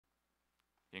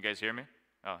Can you guys hear me?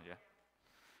 Oh, yeah.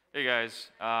 Hey, guys.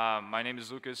 My name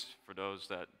is Lucas, for those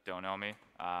that don't know me.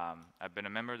 I've been a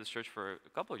member of this church for a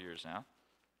couple of years now.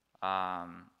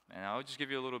 And I'll just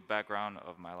give you a little background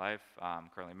of my life. I'm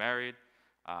currently married.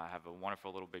 I have a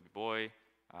wonderful little baby boy.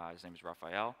 His name is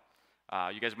Raphael.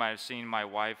 You guys might have seen my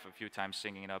wife a few times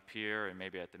singing up here and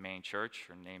maybe at the main church.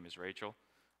 Her name is Rachel.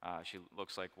 She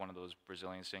looks like one of those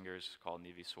Brazilian singers called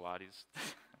Nivi Soares.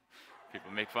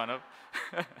 People make fun of.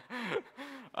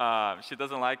 She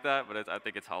doesn't like that, but I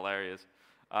think it's hilarious.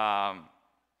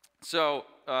 So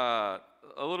a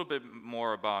little bit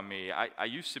more about me. I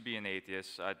used to be an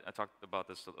atheist. I talked about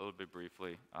this a little bit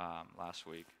briefly last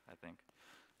week, I think.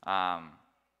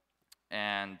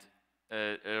 And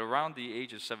around the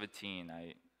age of 17,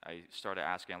 I started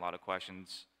asking a lot of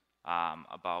questions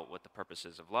about what the purpose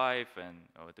is of life and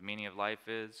what the meaning of life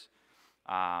is.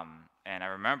 And I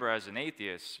remember as an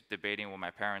atheist debating with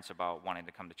my parents about wanting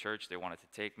to come to church. They wanted to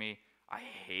take me. I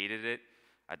hated it.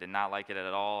 I did not like it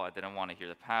at all. I didn't want to hear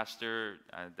the pastor.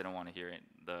 I didn't want to hear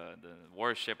the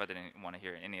worship. I didn't want to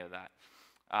hear any of that.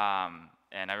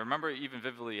 And I remember even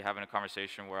vividly having a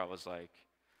conversation where I was like,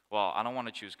 well, I don't want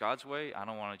to choose God's way. I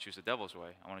don't want to choose the devil's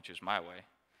way. I want to choose my way.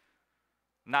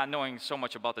 Not knowing so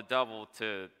much about the devil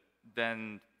to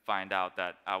then find out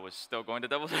that I was still going the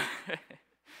devil's way.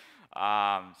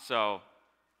 So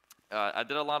I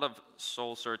did a lot of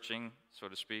soul searching, so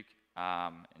to speak,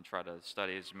 and try to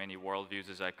study as many worldviews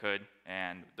as I could.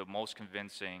 And the most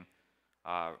convincing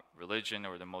religion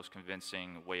or the most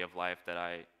convincing way of life that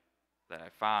I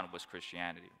found was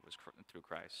Christianity, was through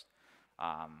Christ.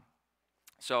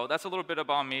 So that's a little bit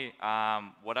about me.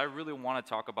 What I really want to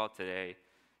talk about today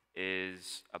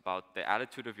is about the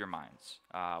attitude of your minds,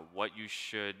 what you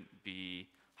should be,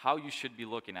 how you should be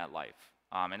looking at life.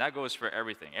 And that goes for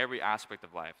everything, every aspect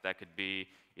of life. That could be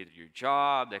either your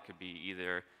job, that could be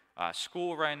either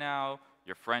school right now,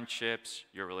 your friendships,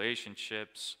 your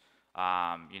relationships,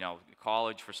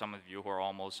 college for some of you who are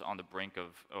almost on the brink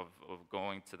of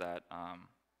going to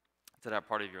that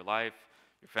part of your life,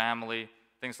 your family,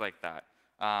 things like that.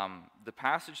 The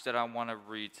passage that I want to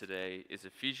read today is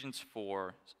Ephesians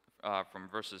 4, from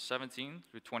verses 17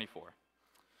 through 24.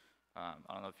 I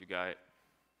don't know if you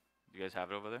guys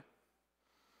have it over there?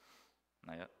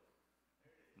 Not yet.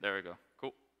 There we go.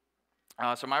 Cool.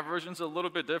 So my version's a little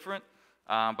bit different,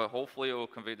 but hopefully it will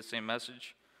convey the same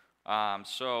message.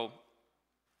 So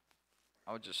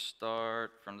I would just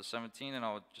start from the 17, and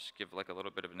I'll just give like a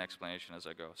little bit of an explanation as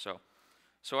I go.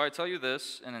 So I tell you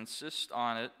this, and insist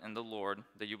on it in the Lord,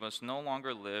 that you must no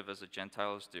longer live as the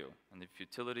Gentiles do, in the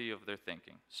futility of their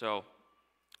thinking. So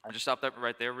I'll just stop that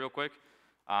right there real quick.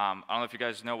 I don't know if you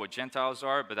guys know what Gentiles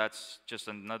are, but that's just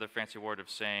another fancy word of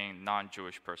saying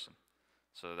non-Jewish person.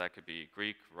 So that could be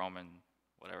Greek, Roman,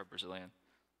 whatever, Brazilian,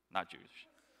 not Jewish.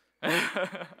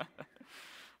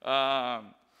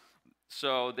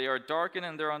 So they are darkened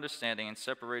in their understanding and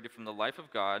separated from the life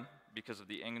of God because of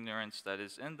the ignorance that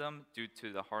is in them due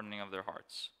to the hardening of their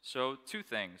hearts. So two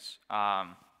things.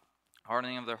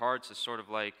 Hardening of their hearts is sort of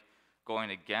like going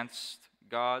against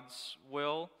God's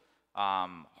will.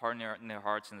 Hardening their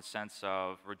hearts in the sense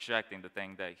of rejecting the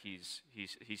thing that he's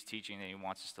teaching and he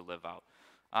wants us to live out.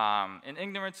 And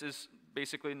ignorance is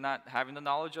basically not having the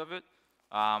knowledge of it,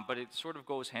 but it sort of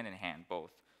goes hand in hand,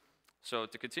 both. So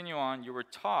to continue on, you were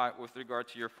taught with regard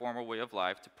to your former way of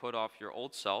life to put off your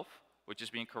old self, which is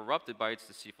being corrupted by its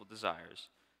deceitful desires,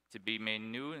 to be made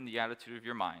new in the attitude of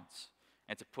your minds,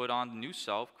 and to put on the new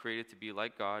self, created to be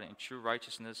like God in true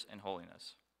righteousness and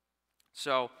holiness.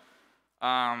 So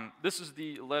this is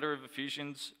the letter of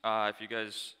Ephesians. If you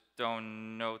guys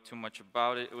don't know too much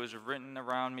about it, it was written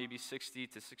around maybe 60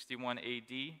 to 61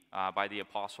 AD by the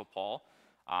Apostle Paul.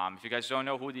 If you guys don't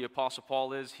know who the Apostle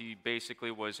Paul is, he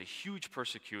basically was a huge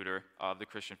persecutor of the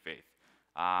Christian faith.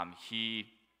 He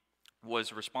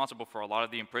was responsible for a lot of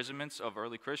the imprisonments of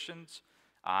early Christians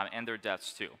and their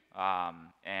deaths too.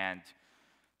 And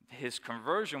his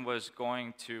conversion was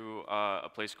going to a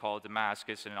place called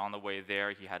Damascus, and on the way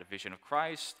there, he had a vision of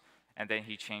Christ, and then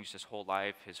he changed his whole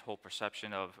life. His whole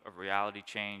perception of reality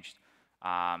changed,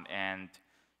 and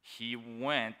he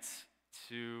went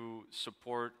to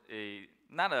support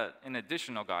not an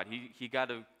additional God. He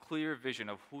got a clear vision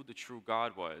of who the true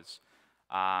God was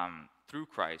through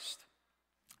Christ,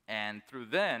 and through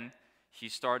then, he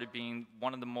started being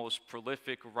one of the most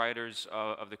prolific writers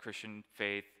of the Christian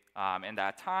faith in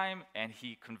that time, and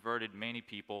he converted many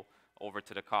people over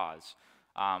to the cause.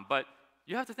 But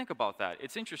you have to think about that.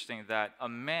 It's interesting that a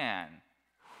man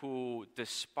who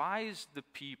despised the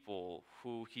people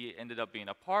who he ended up being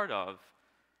a part of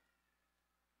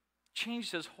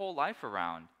changed his whole life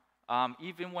around.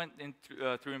 even went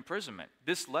through imprisonment.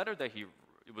 This letter that he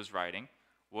was writing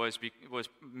was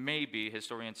maybe,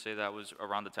 historians say that was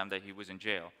around the time that he was in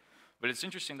jail. But it's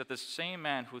interesting that the same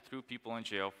man who threw people in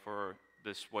jail for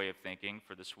this way of thinking,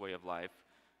 for this way of life,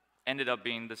 ended up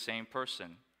being the same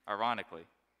person, ironically,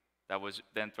 that was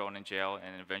then thrown in jail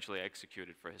and eventually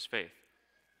executed for his faith.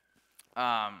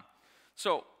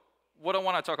 So what I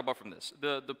want to talk about from this,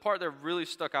 the part that really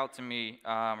stuck out to me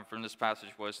from this passage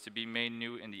was to be made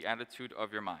new in the attitude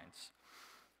of your minds.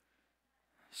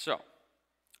 So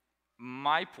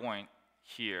my point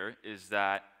here is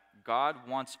that God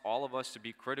wants all of us to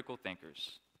be critical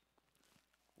thinkers.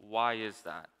 Why is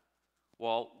that?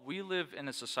 Well, we live in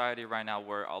a society right now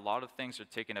where a lot of things are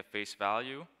taken at face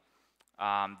value.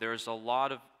 There's a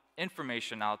lot of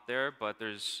information out there, but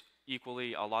there's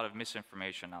equally a lot of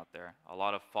misinformation out there, a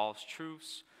lot of false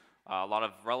truths, a lot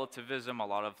of relativism, a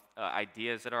lot of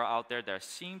ideas that are out there that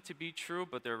seem to be true,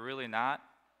 but they're really not.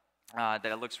 That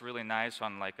it looks really nice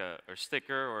on like a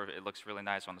sticker, or it looks really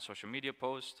nice on a social media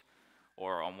post,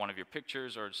 or on one of your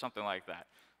pictures, or something like that.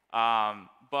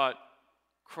 But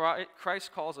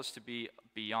Christ calls us to be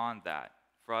beyond that,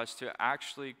 for us to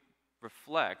actually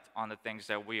reflect on the things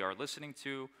that we are listening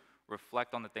to,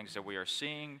 reflect on the things that we are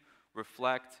seeing,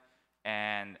 reflect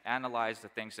and analyze the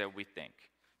things that we think.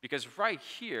 Because right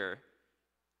here,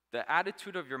 the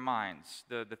attitude of your minds,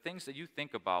 the things that you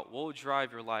think about, will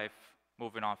drive your life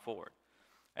moving on forward.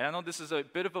 And I know this is a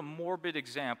bit of a morbid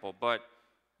example, but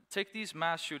take these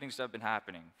mass shootings that have been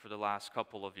happening for the last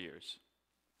couple of years.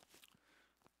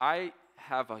 I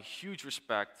have a huge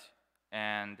respect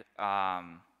and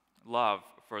love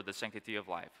for the sanctity of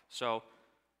life. So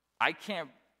I can't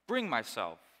bring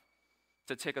myself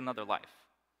to take another life.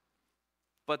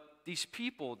 But these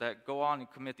people that go on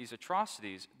and commit these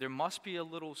atrocities, there must be a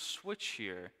little switch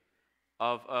here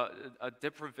of a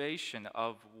deprivation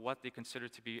of what they consider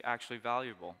to be actually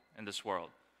valuable in this world.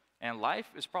 And life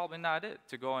is probably not it,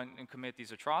 to go and commit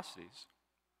these atrocities.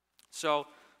 So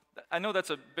I know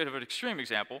that's a bit of an extreme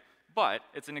example, but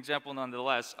it's an example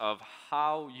nonetheless of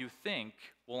how you think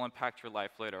will impact your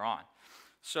life later on.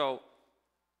 So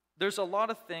there's a lot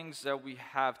of things that we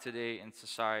have today in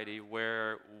society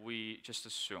where we just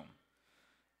assume.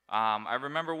 I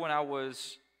remember when I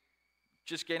was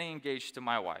just getting engaged to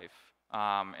my wife,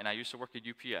 and I used to work at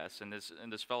UPS, and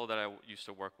this fellow that I used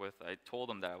to work with, I told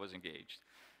him that I was engaged.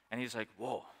 And he's like,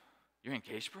 "Whoa, you're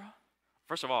engaged, bro?"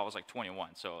 First of all, I was like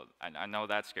 21, so I know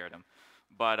that scared him.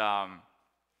 But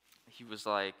he was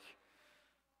like,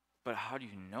 "But how do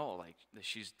you know, like, that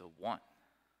she's the one?"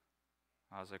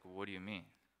 I was like, "What do you mean?"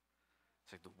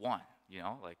 It's like, "The one, you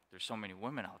know, like, there's so many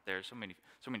women out there, so many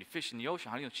fish in the ocean.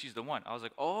 How do you know she's the one?" I was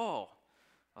like, "Oh,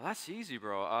 well, that's easy,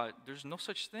 bro. There's no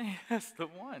such thing as the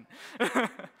one."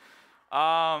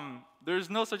 There's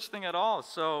no such thing at all.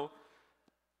 So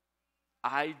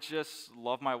I just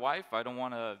love my wife. I don't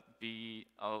want to be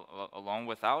alone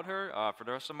without her for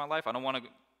the rest of my life. I don't want to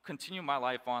continue my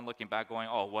life on looking back going,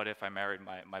 "Oh, what if I married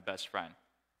my best friend?"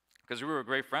 Because we were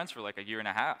great friends for like a year and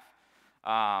a half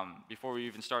before we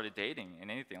even started dating and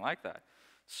anything like that.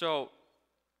 So,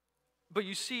 but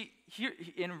you see, here,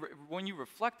 when you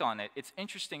reflect on it, it's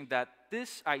interesting that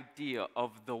this idea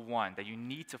of the one, that you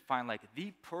need to find like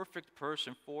the perfect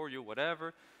person for you,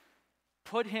 whatever,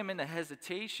 put him in a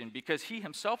hesitation because he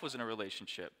himself was in a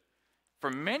relationship for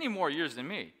many more years than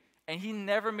me. And he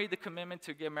never made the commitment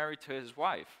to get married to his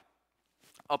wife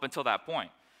up until that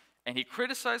point. And he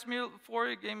criticized me for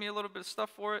it, gave me a little bit of stuff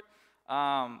for it.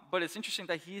 But it's interesting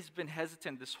that he's been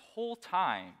hesitant this whole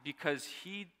time because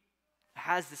he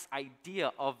has this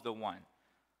idea of the one.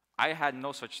 I had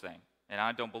no such thing, and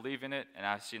I don't believe in it, and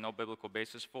I see no biblical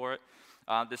basis for it.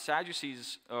 The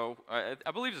Sadducees,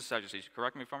 I believe it's the Sadducees,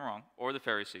 correct me if I'm wrong, or the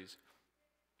Pharisees,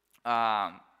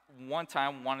 one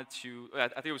time wanted to, I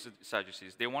think it was the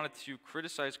Sadducees, they wanted to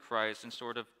criticize Christ and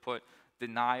sort of put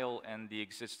denial in the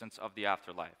existence of the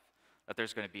afterlife. That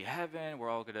there's going to be heaven, we're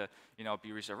all going to,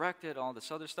 be resurrected, all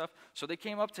this other stuff. So they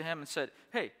came up to him and said,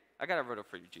 "Hey, I got a riddle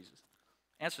for you, Jesus.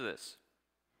 Answer this.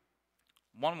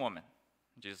 One woman,"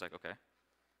 Jesus is like, "Okay.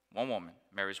 One woman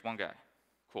marries one guy.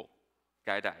 Cool.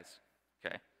 Guy dies.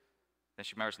 Okay. Then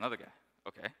she marries another guy.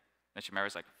 Okay. Then she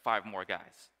marries like 5 more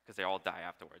guys because they all die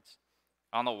afterwards.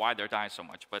 I don't know why they're dying so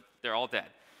much, but they're all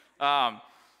dead."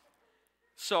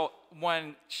 So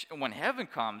when heaven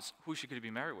comes, who she could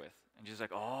be married with? And Jesus is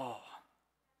like, "Oh,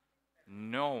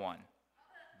 no one,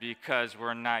 because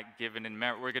we're not given in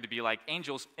marriage. We're going to be like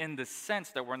angels in the sense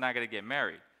that we're not going to get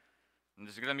married. And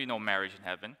there's going to be no marriage in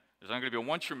heaven. There's only going to be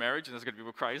one true marriage, and it's going to be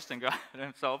with Christ and God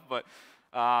himself. But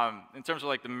in terms of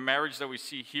like the marriage that we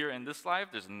see here in this life,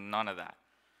 there's none of that."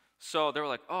 So they were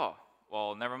like, "Oh,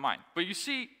 well, never mind. But you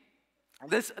see,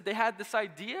 they had this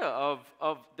idea of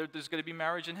there's going to be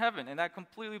marriage in heaven, and that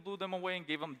completely blew them away and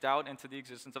gave them doubt into the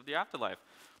existence of the afterlife.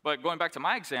 But going back to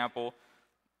my example,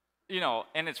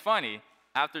 and it's funny,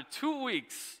 after 2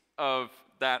 weeks of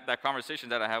that conversation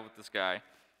that I had with this guy,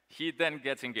 he then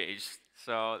gets engaged.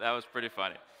 So that was pretty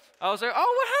funny. I was like,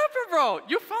 oh, what happened, bro?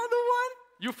 You found the one?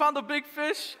 You found the big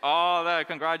fish? Oh,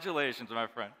 congratulations, my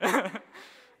friend.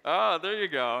 Oh, there you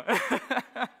go.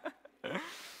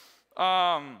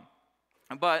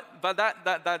 But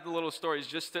that little story is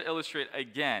just to illustrate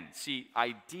again. See,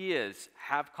 ideas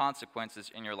have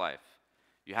consequences in your life.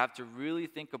 You have to really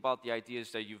think about the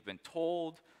ideas that you've been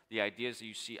told, the ideas that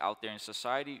you see out there in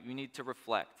society. You need to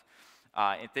reflect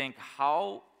and think,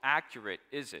 how accurate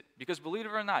is it? Because believe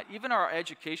it or not, even our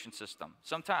education system,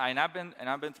 sometimes, and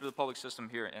I've been through the public system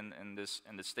here in this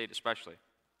state especially,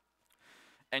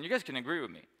 and you guys can agree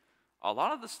with me. A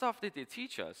lot of the stuff that they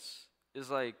teach us is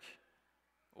like,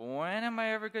 when am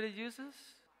I ever going to use this?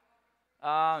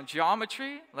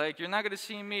 Geometry, like you're not going to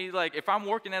see me, like if I'm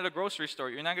working at a grocery store,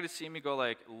 you're not going to see me go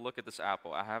like, look at this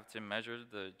apple. I have to measure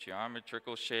the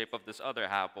geometrical shape of this other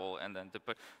apple and then to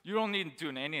put, you don't need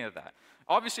to do any of that.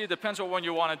 Obviously, it depends on what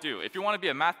you want to do. If you want to be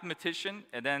a mathematician,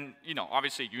 and then,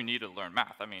 obviously you need to learn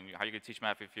math. I mean, how you can teach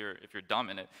math if you're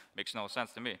dumb in it makes no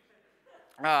sense to me.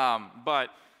 But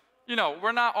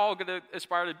we're not all going to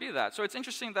aspire to be that. So it's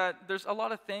interesting that there's a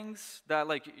lot of things that,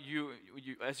 like,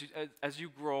 as you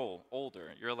grow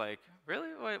older, you're like, really?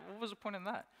 What was the point in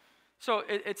that? So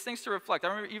it's things to reflect.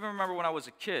 I even remember when I was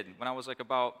a kid, when I was like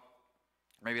about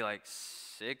maybe like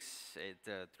 6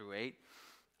 through 8,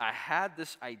 I had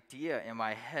this idea in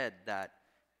my head that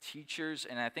teachers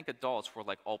and I think adults were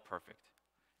like all perfect,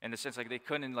 in the sense like they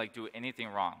couldn't like do anything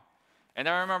wrong. And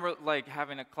I remember like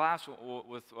having a class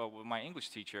with my English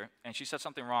teacher, and she said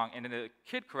something wrong, and then the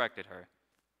kid corrected her.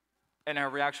 And her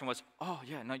reaction was, oh,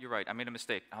 yeah, no, you're right, I made a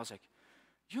mistake. I was like,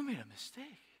 you made a mistake?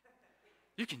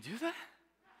 You can do that?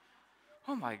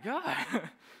 Oh, my God.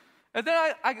 And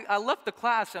then I left the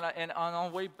class, and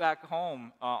on the way back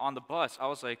home on the bus, I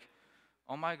was like,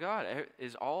 oh, my God,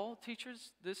 is all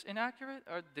teachers this inaccurate?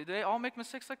 Or did they all make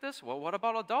mistakes like this? Well, what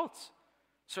about adults?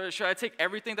 So should I take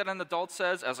everything that an adult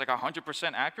says as like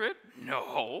 100% accurate?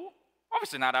 No,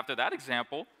 obviously not after that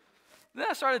example. Then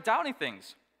I started doubting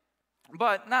things,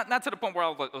 but not to the point where I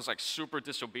was like super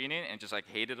disobedient and just like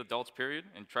hated adults, period,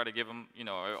 and try to give them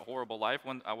a horrible life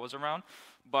when I was around.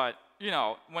 But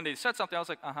when they said something, I was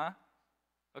like,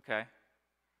 okay.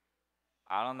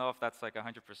 I don't know if that's like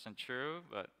 100% true,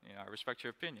 but I respect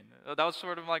your opinion. That was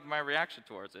sort of like my reaction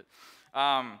towards it.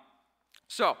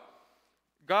 So.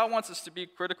 God wants us to be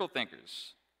critical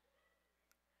thinkers.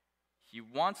 He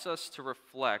wants us to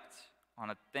reflect on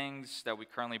the things that we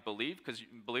currently believe, because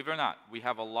believe it or not, we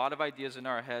have a lot of ideas in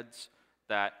our heads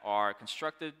that are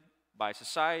constructed by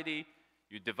society.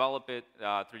 You develop it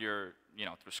through your,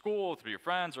 through school, through your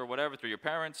friends, or whatever, through your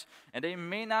parents, and they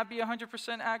may not be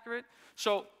 100% accurate.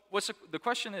 So the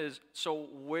question is, so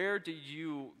where do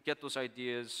you get those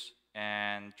ideas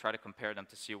and try to compare them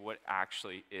to see what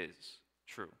actually is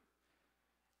true?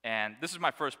 And this is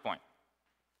my first point.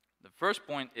 The first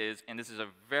point is, and this is a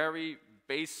very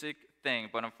basic thing,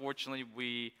 but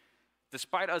unfortunately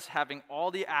despite us having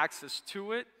all the access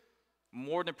to it,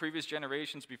 more than previous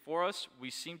generations before us,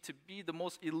 we seem to be the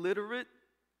most illiterate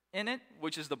in it,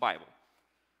 which is the Bible.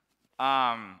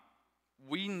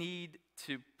 We need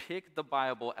to pick the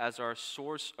Bible as our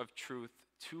source of truth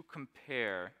to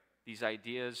compare these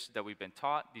ideas that we've been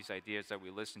taught, these ideas that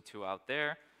we listen to out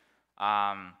there,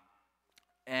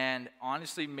 and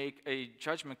honestly make a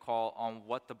judgment call on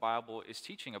what the Bible is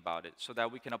teaching about it, so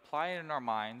that we can apply it in our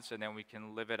minds, and then we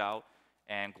can live it out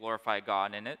and glorify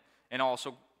God in it, and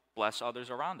also bless others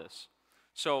around us.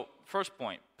 So first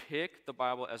point, pick the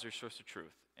Bible as your source of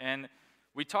truth. And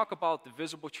we talk about the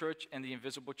visible church and the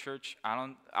invisible church.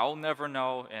 I'll never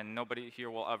know, and nobody here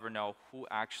will ever know, who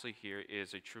actually here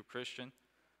is a true Christian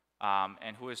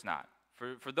and who is not.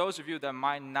 For those of you that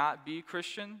might not be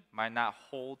Christian, might not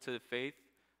hold to the faith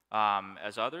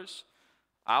as others,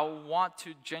 I want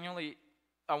you to genuinely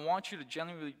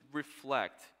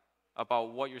reflect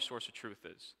about what your source of truth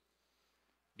is.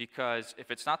 Because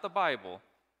if it's not the Bible,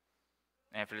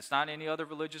 and if it's not any other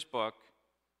religious book,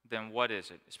 then what is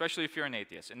it? Especially if you're an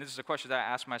atheist. And this is a question that I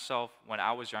asked myself when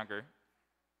I was younger,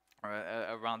 or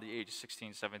around the age of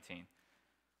 16, 17.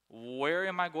 Where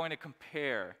am I going to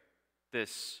compare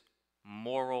this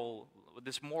moral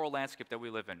landscape that we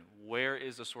live in? Where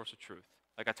is the source of truth?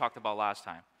 Like I talked about last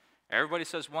time. Everybody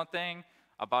says one thing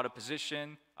about a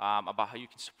position, about how you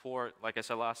can support, like I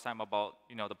said last time, about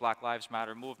the Black Lives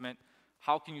Matter movement.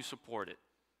 How can you support it?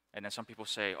 And then some people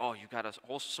say, oh, you got to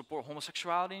also support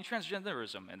homosexuality and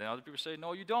transgenderism. And then other people say,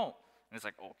 no, you don't. And it's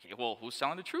like, okay, well, who's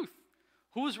telling the truth?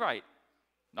 Who's right?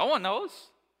 No one knows,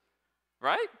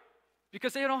 right?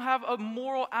 Because they don't have a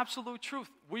moral absolute truth.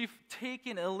 We've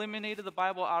eliminated the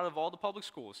Bible out of all the public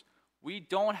schools. We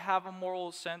don't have a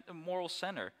moral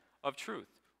center of truth.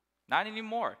 Not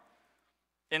anymore.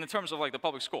 In terms of like the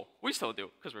public school. We still do,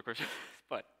 because we're Christians.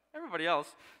 But everybody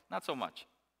else, not so much.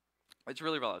 It's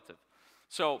really relative.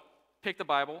 So pick the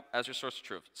Bible as your source of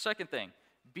truth. Second thing,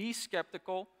 be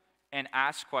skeptical and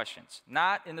ask questions.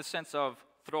 Not in the sense of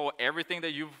throw everything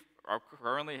that you are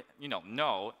currently,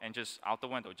 know and just out the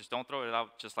window. Just don't throw it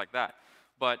out just like that.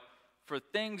 But for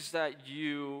things that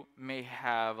you may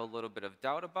have a little bit of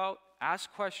doubt about,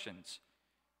 ask questions.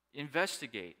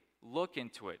 Investigate. Look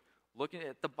into it. Look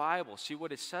at the Bible. See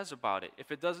what it says about it.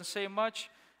 If it doesn't say much,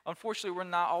 unfortunately, we're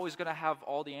not always going to have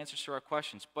all the answers to our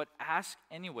questions, but ask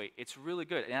anyway. It's really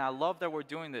good, and I love that we're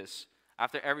doing this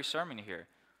after every sermon here.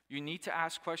 You need to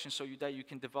ask questions so that you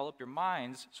can develop your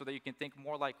minds so that you can think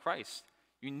more like Christ.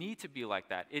 You need to be like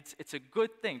that. It's a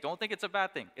good thing. Don't think it's a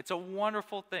bad thing. It's a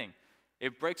wonderful thing.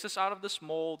 It breaks us out of this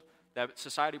mold that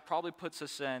society probably puts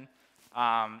us in,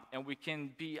 and we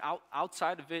can be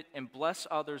outside of it and bless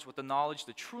others with the knowledge,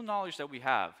 the true knowledge that we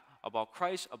have about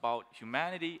Christ, about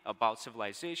humanity, about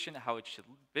civilization, how it should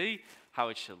be, how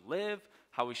it should live,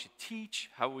 how we should teach,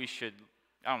 how we should,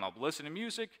 listen to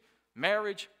music,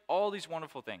 marriage, all these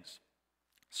wonderful things.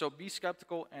 So be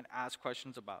skeptical and ask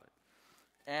questions about it.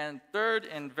 And third,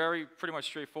 and pretty much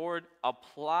straightforward,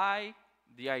 apply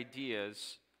the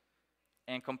ideas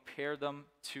and compare them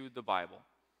to the Bible.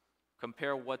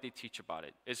 Compare what they teach about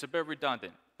it. It's a bit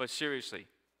redundant, but seriously,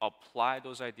 apply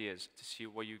those ideas to see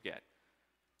what you get.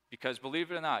 Because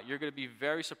believe it or not, you're going to be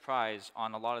very surprised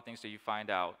on a lot of things that you find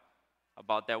out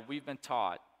about that we've been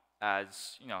taught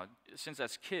as, since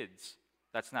as kids,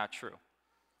 that's not true.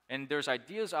 And there's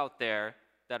ideas out there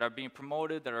that are being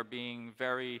promoted, that are being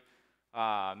very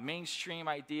mainstream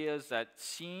ideas that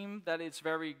seem that it's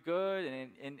very good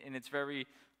and it's very,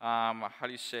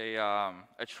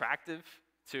 attractive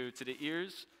to the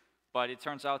ears, but it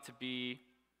turns out to be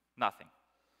nothing.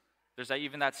 There's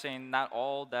even that saying, not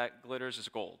all that glitters is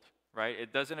gold, right?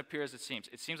 It doesn't appear as it seems.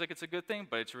 It seems like it's a good thing,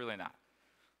 but it's really not.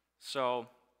 So,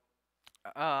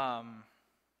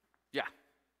 yeah,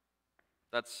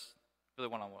 that's really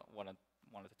what I wanted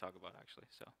to talk about, actually.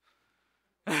 So,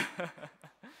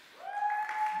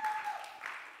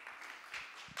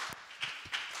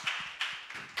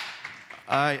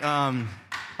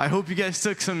 I hope you guys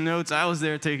took some notes. I was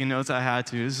there taking notes. I had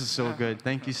to. This is so good.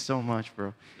 Thank you so much,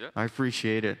 bro. Yeah. I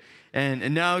appreciate it.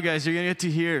 And now, guys, you're going to get to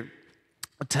hear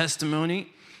a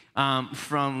testimony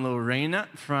from Lorena,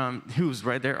 who's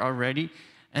right there already.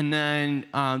 And then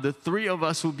the three of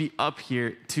us will be up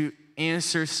here to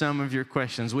answer some of your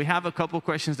questions. We have a couple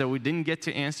questions that we didn't get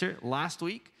to answer last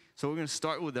week, so we're going to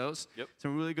start with those. Yep.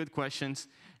 Some really good questions.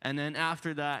 And then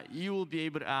after that, you will be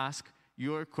able to ask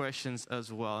your questions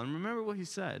as well. And remember what he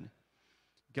said.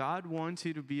 God wants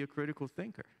you to be a critical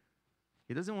thinker.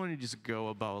 He doesn't want you to just go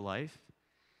about life.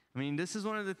 I mean, this is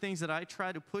one of the things that I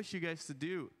try to push you guys to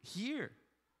do here.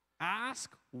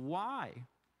 Ask why.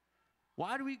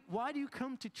 Why do you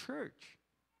come to church?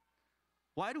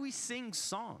 Why do we sing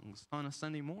songs on a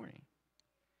Sunday morning?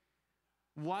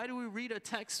 Why do we read a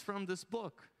text from this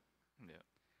book? Yeah.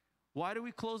 Why do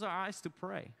we close our eyes to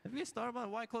pray? Have you guys thought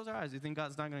about why close our eyes? Do you think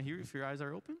God's not going to hear you if your eyes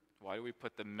are open? Why do we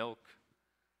put the milk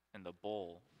in the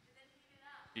bowl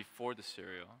before the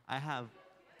cereal?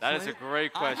 That is a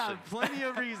great question. I have plenty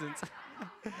of reasons.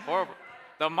 Or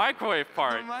the microwave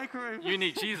part. The microwave. You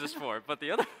need Jesus for it, but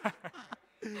the other part.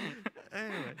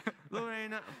 Anyway,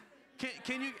 Lorena,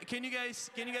 can you guys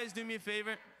do me a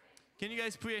favor? Can you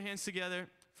guys put your hands together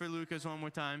for Lucas one more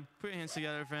time? Put your hands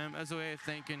together for him as a way of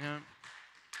thanking him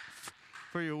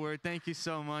for your word. Thank you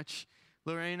so much.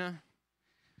 Lorena,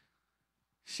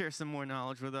 share some more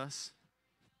knowledge with us.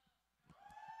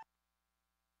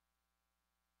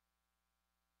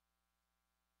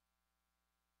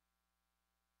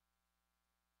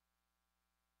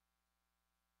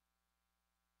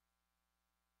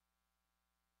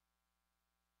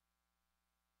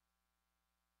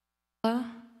 Hello?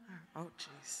 Oh,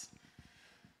 jeez.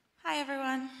 Hi,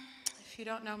 everyone. If you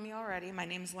don't know me already, my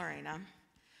name's Lorena.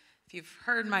 If you've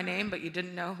heard my name but you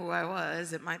didn't know who I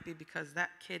was, it might be because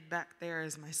that kid back there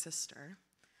is my sister.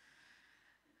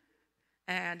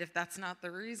 And if that's not the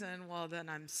reason, well, then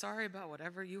I'm sorry about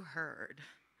whatever you heard.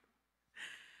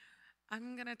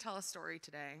 I'm going to tell a story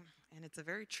today, and it's a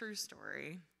very true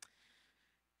story.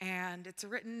 And it's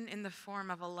written in the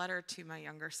form of a letter to my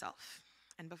younger self.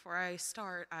 And before I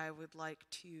start, I would like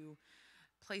to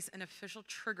place an official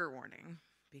trigger warning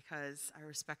because I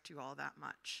respect you all that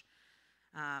much.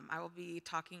 I will be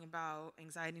talking about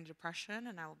anxiety and depression,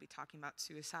 and I will be talking about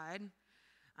suicide.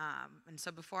 And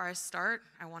so before I start,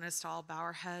 I want us to all bow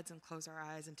our heads and close our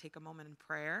eyes and take a moment in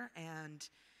prayer. And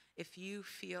if you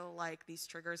feel like these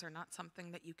triggers are not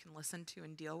something that you can listen to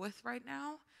and deal with right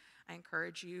now, I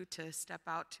encourage you to step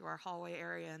out to our hallway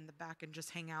area in the back and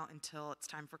just hang out until it's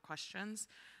time for questions.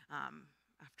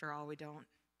 After all, we don't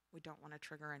want to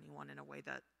trigger anyone in a way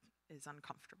that is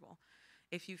uncomfortable.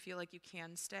 If you feel like you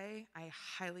can stay, I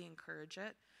highly encourage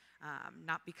it.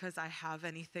 Not because I have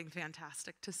anything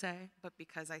fantastic to say, but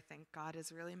because I think God is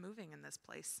really moving in this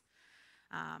place.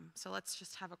 So let's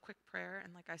just have a quick prayer.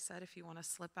 And like I said, if you want to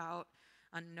slip out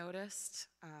unnoticed,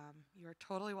 you are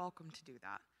totally welcome to do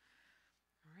that.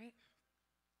 All right.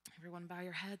 Everyone bow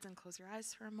your heads and close your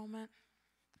eyes for a moment.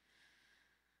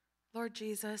 Lord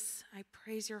Jesus, I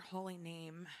praise your holy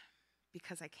name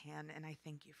because I can, and I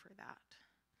thank you for that.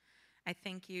 I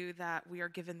thank you that we are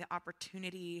given the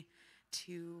opportunity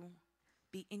to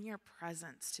be in your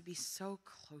presence, to be so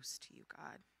close to you,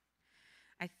 God.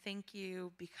 I thank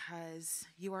you because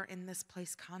you are in this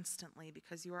place constantly,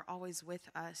 because you are always with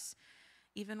us,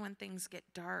 even when things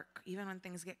get dark, even when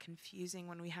things get confusing,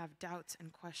 when we have doubts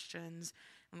and questions,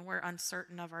 when we're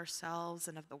uncertain of ourselves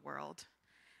and of the world.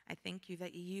 I thank you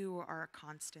that you are a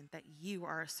constant, that you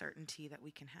are a certainty that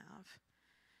we can have.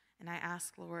 And I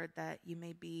ask, Lord, that you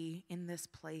may be in this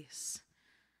place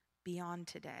beyond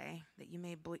today, that you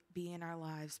may be in our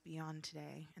lives beyond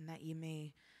today, and that you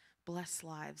may bless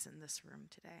lives in this room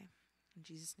today. In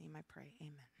Jesus' name I pray,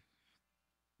 amen.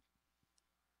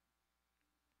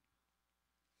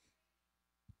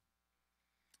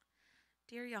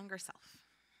 Dear younger self,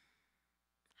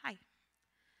 hi.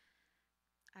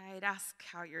 I'd ask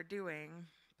how you're doing,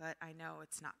 but I know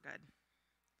it's not good.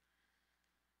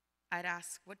 I'd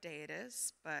ask what day it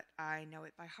is, but I know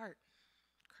it by heart.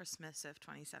 Christmas of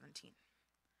 2017.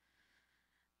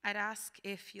 I'd ask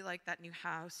if you like that new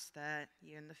house that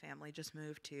you and the family just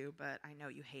moved to, but I know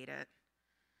you hate it.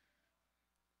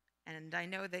 And I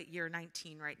know that you're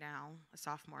 19 right now, a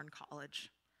sophomore in college.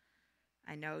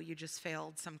 I know you just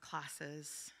failed some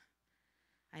classes.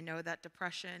 I know that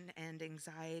depression and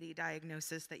anxiety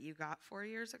diagnosis that you got 4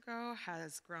 years ago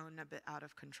has grown a bit out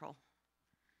of control.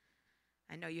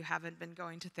 I know you haven't been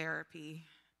going to therapy.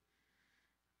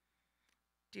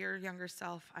 Dear younger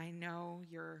self, I know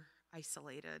you're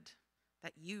isolated,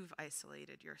 that you've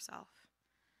isolated yourself.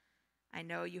 I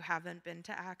know you haven't been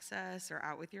to Access or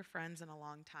out with your friends in a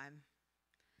long time.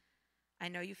 I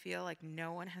know you feel like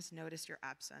no one has noticed your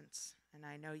absence, and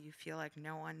I know you feel like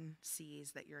no one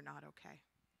sees that you're not okay.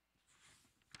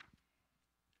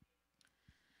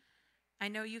 I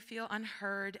know you feel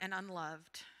unheard and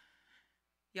unloved.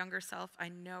 Younger self, I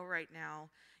know right now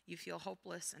you feel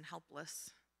hopeless and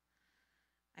helpless.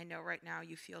 I know right now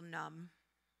you feel numb.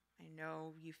 I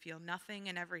know you feel nothing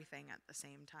and everything at the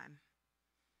same time.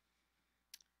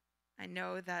 I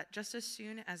know that just as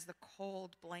soon as the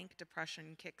cold, blank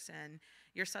depression kicks in,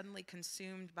 you're suddenly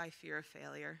consumed by fear of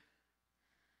failure,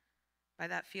 by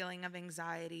that feeling of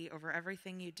anxiety over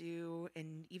everything you do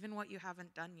and even what you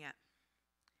haven't done yet.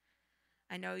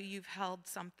 I know you've held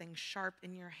something sharp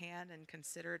in your hand and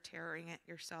considered tearing it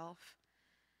yourself.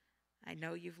 I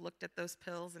know you've looked at those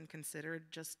pills and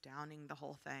considered just downing the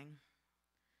whole thing.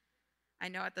 I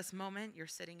know at this moment you're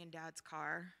sitting in Dad's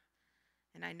car,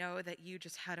 and I know that you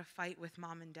just had a fight with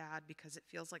Mom and Dad because it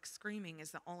feels like screaming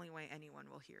is the only way anyone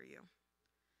will hear you.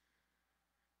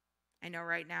 I know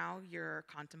right now you're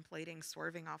contemplating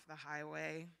swerving off the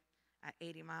highway at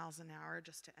 80 miles an hour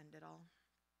just to end it all.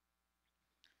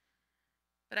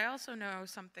 But I also know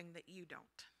something that you don't.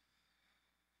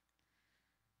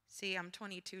 See, I'm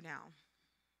 22 now,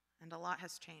 and a lot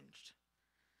has changed.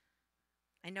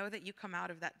 I know that you come out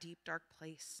of that deep, dark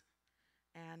place,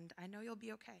 and I know you'll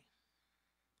be okay.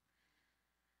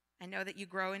 I know that you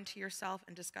grow into yourself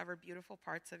and discover beautiful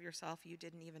parts of yourself you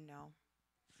didn't even know.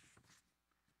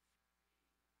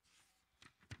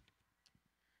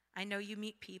 I know you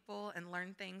meet people and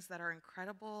learn things that are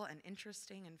incredible and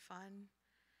interesting and fun.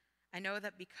 I know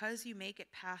that because you make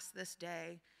it past this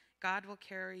day, God will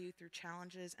carry you through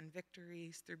challenges and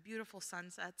victories, through beautiful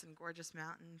sunsets and gorgeous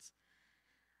mountains.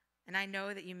 And I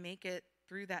know that you make it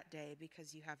through that day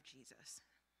because you have Jesus.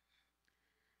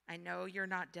 I know you're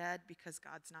not dead because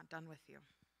God's not done with you.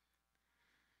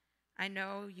 I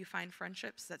know you find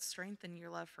friendships that strengthen your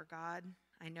love for God.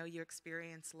 I know you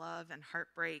experience love and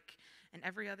heartbreak and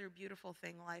every other beautiful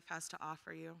thing life has to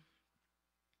offer you.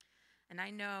 And I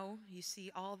know you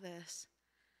see all this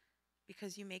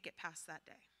because you make it past that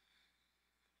day.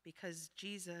 Because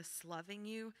Jesus loving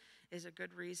you is a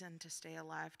good reason to stay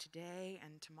alive today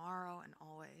and tomorrow and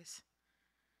always.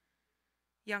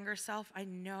 Younger self, I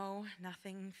know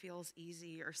nothing feels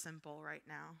easy or simple right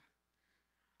now.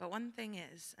 But one thing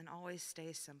is, and always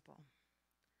stays simple,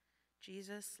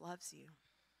 Jesus loves you.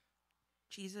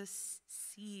 Jesus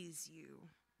sees you.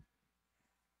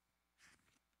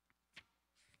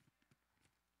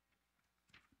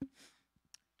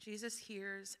 Jesus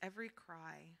hears every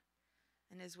cry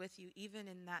and is with you even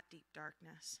in that deep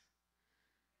darkness.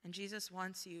 And Jesus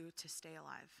wants you to stay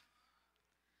alive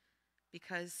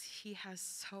because he has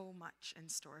so much in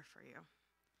store for you.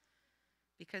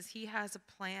 Because he has a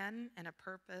plan and a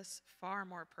purpose far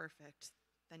more perfect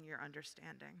than your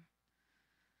understanding.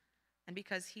 And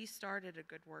because he started a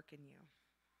good work in you.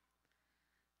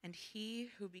 And he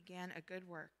who began a good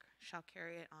work shall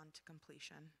carry it on to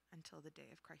completion until the day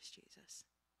of Christ Jesus.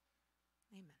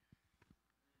 Amen.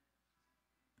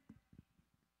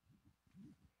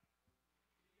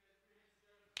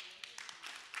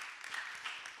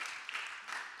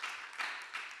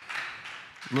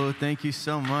 Lord, thank you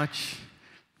so much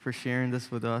for sharing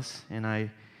this with us. And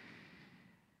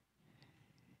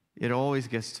it always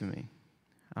gets to me.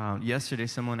 Yesterday,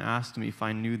 someone asked me if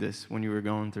I knew this when you were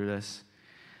going through this.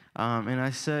 And I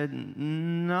said,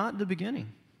 not the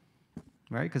beginning,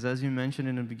 right? Because as you mentioned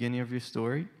in the beginning of your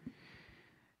story,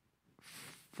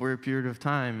 for a period of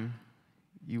time,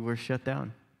 you were shut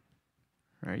down,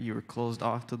 right? You were closed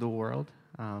off to the world.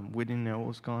 We didn't know what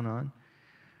was going on.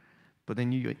 But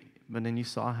then you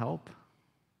saw help.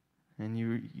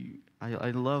 And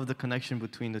I love the connection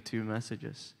between the two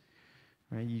messages,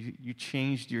 right? You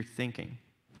changed your thinking.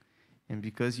 And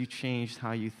because you changed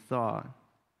how you thought,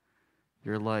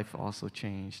 your life also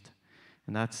changed.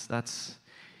 And that's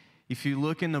if you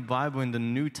look in the Bible, in the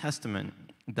New Testament,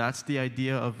 that's the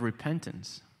idea of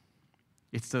repentance.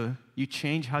 You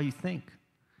change how you think.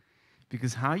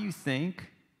 Because how you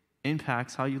think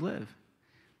impacts how you live.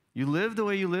 You live the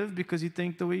way you live because you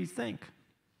think the way you think.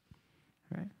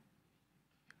 Right?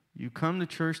 You come to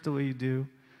church the way you do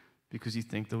because you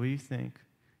think the way you think.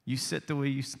 You sit the way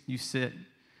you sit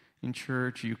in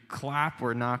church. You clap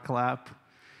or not clap.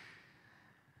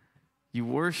 You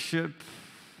worship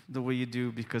the way you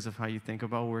do because of how you think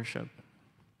about worship.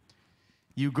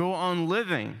 You go on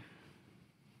living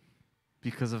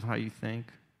because of how you think.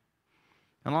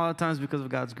 And a lot of times because of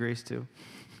God's grace too.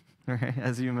 Right?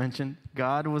 As you mentioned,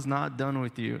 God was not done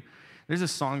with you. There's a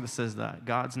song that says that.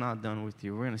 God's not done with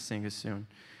you. We're going to sing it soon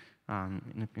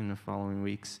in the following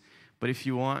weeks. But if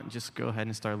you want, just go ahead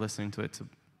and start listening to it. It's a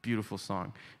beautiful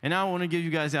song. And now I want to give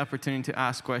you guys the opportunity to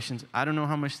ask questions. I don't know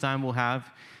how much time we'll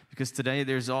have because today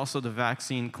there's also the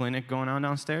vaccine clinic going on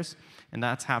downstairs. And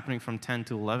that's happening from 10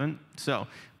 to 11.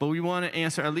 But we want to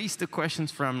answer at least the questions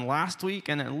from last week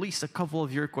and at least a couple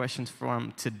of your questions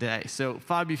from today. So,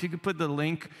 Fabi, if you could put the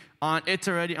link on, it's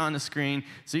already on the screen.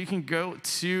 So you can go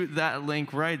to that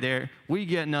link right there. We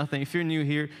get nothing. If you're new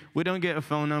here, we don't get a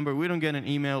phone number. We don't get an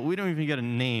email. We don't even get a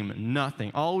name.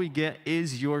 Nothing. All we get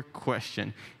is your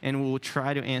question. And we'll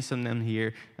try to answer them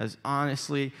here as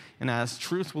honestly and as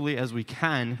truthfully as we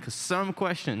can. Because some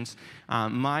questions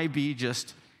might be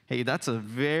just, hey, that's a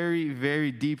very,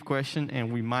 very deep question,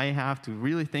 and we might have to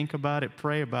really think about it,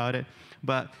 pray about it.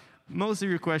 But most of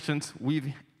your questions,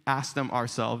 we've asked them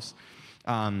ourselves.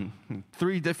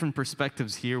 3 different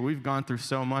perspectives here. We've gone through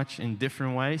so much in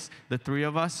different ways, the 3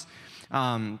 of us.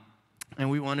 And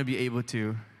we want to be able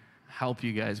to help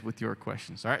you guys with your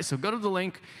questions. All right, so go to the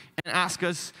link and ask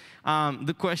us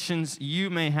the questions you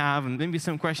may have, and maybe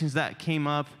some questions that came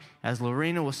up as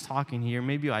Lorena was talking here.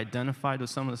 Maybe you identified with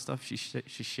some of the stuff she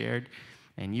shared,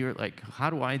 and you're like, how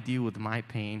do I deal with my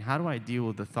pain? How do I deal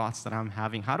with the thoughts that I'm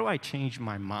having? How do I change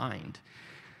my mind?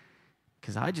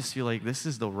 Because I just feel like this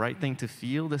is the right thing to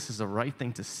feel. This is the right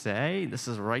thing to say. This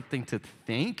is the right thing to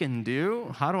think and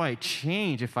do. How do I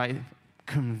change if I'm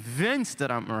convinced that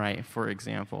I'm right, for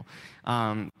example?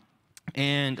 And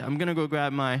I'm going to go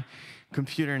grab my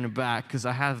computer in the back because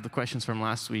I have the questions from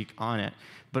last week on it.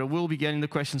 But we'll be getting the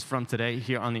questions from today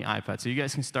here on the iPad. So you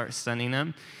guys can start sending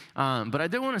them. But I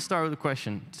did want to start with a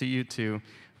question to you two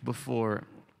before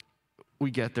we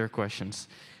get their questions.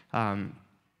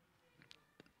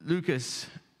 Lucas,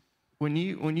 when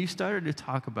you started to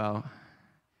talk about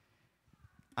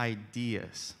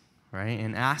ideas, right,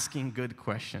 and asking good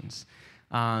questions,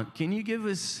 can you give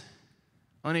us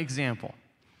an example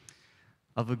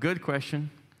of a good question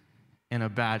and a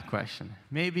bad question?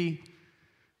 Maybe,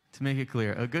 to make it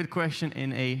clear, a good question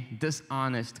and a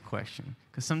dishonest question.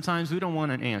 Because sometimes we don't want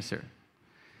an answer.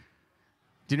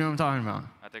 Do you know what I'm talking about?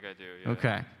 I think I do, yeah.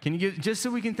 Okay. Can you give, just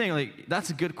so we can think, like,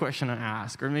 that's a good question to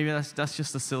ask, or maybe that's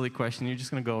just a silly question. You're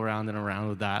just going to go around and around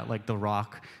with that, like the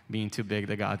rock being too big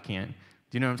that God can't. Do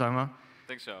you know what I'm talking about? I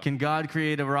think so. Can God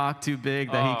create a rock too big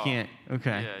that he can't?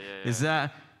 Okay. Yeah. Is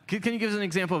that, can you give us an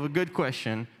example of a good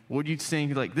question? What do you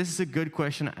think, like, this is a good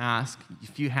question to ask.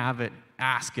 If you have it,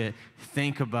 ask it,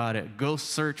 think about it, go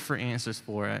search for answers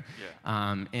for it,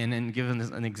 and then give us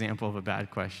an example of a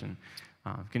bad question.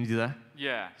 Can you do that?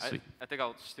 Yeah, I think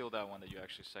I'll steal that one that you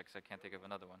actually said because I can't think of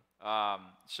another one.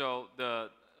 So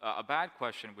a bad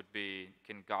question would be,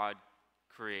 can God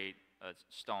create a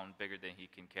stone bigger than he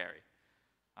can carry?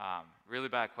 Really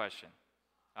bad question.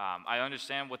 I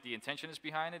understand what the intention is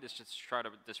behind it. It's just to try to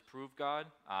disprove God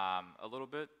a little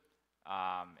bit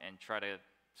and try to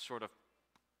sort of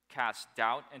cast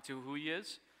doubt into who he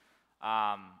is.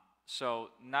 So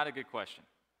not a good question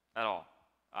at all.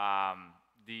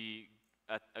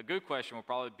 A good question will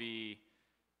probably be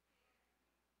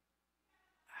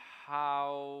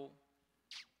how.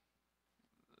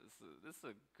 This is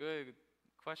a good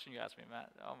question you asked me, Matt.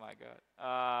 Oh my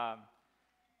God.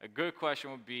 A good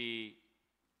question would be,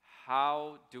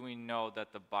 how do we know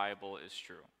that the Bible is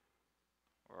true?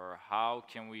 Or how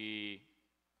can we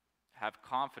have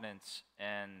confidence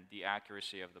in the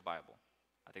accuracy of the Bible?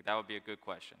 I think that would be a good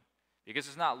question. Because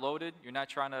it's not loaded, you're not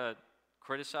trying to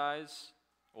criticize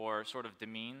or sort of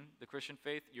demean the Christian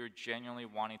faith. You're genuinely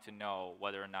wanting to know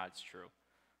whether or not it's true.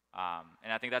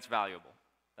 And I think that's valuable.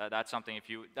 That's something,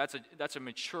 that's a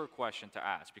mature question to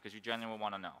ask because you genuinely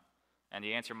want to know. And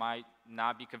the answer might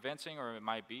not be convincing, or it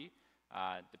might be,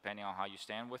 depending on how you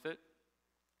stand with it.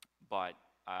 But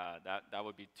that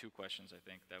would be two questions, I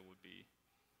think. That would be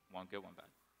one good, one bad.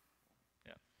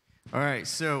 Yeah. All right,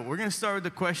 so we're going to start with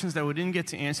the questions that we didn't get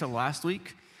to answer last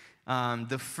week.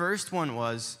 The first one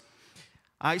was,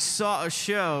 I saw a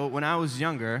show when I was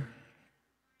younger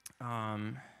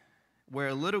where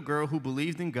a little girl who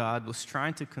believed in God was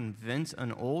trying to convince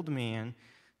an old man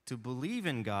to believe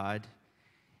in God.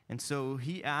 And so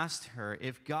he asked her,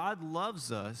 if God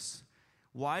loves us,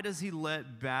 why does he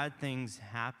let bad things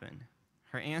happen?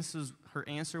 Her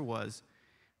answer was,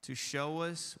 to show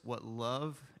us what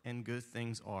love and good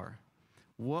things are.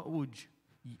 What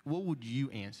would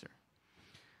you answer?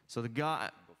 So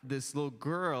this little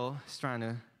girl is trying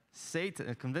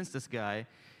to convince this guy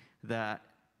that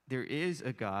there is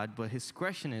a God, but his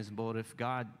question is, but if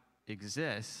God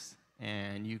exists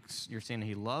and you're saying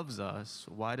he loves us,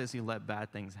 why does he let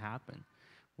bad things happen?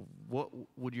 What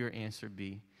would your answer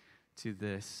be to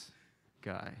this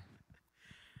guy?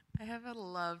 I have a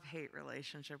love-hate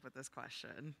relationship with this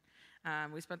question.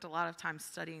 We spent a lot of time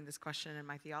studying this question in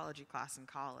my theology class in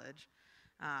college.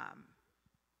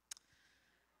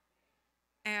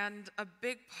 And a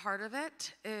big part of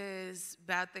it is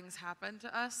bad things happen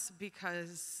to us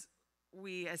because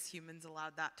we as humans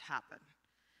allowed that to happen.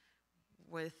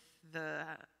 With the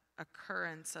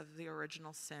occurrence of the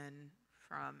original sin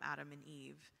from Adam and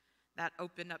Eve, that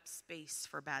opened up space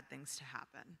for bad things to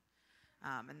happen.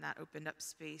 And that opened up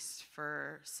space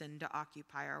for sin to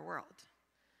occupy our world.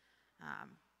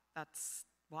 That's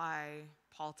why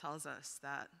Paul tells us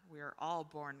that we are all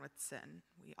born with sin.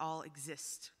 We all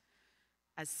exist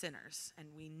as sinners, and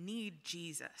we need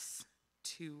Jesus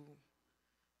to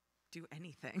do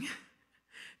anything.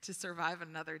 To survive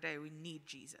another day, we need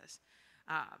Jesus.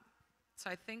 So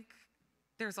I think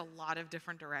there's a lot of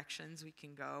different directions we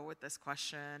can go with this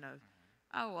question of,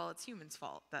 oh, well, it's humans'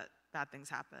 fault that bad things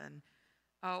happen.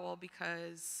 Oh, well,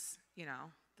 because,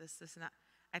 this and that.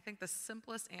 I think the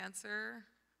simplest answer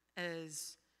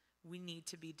is we need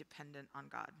to be dependent on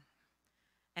God.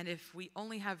 And if we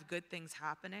only have good things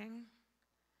happening,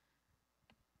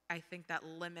 I think that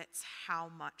limits how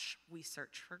much we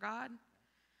search for God,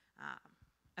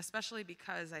 especially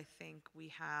because I think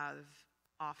we have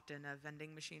often a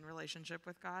vending machine relationship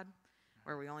with God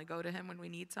where we only go to him when we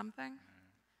need something.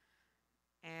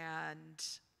 And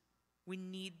we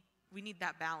need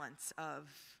that balance of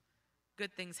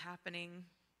good things happening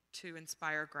to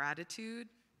inspire gratitude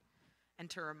and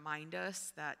to remind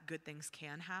us that good things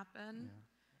can happen,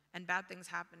 and bad things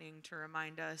happening to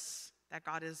remind us that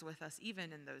God is with us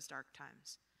even in those dark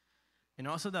times. And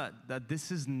also that this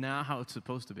is not how it's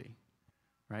supposed to be,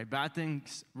 right? Bad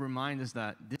things remind us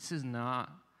that this is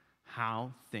not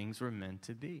how things were meant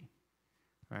to be,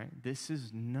 right? This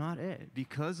is not it.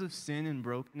 Because of sin and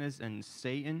brokenness and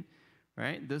Satan,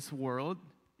 right, this world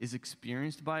is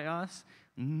experienced by us,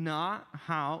 not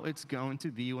how it's going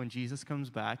to be when Jesus comes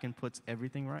back and puts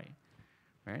everything right,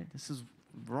 right? This is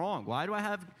wrong. Why do I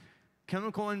have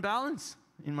chemical imbalance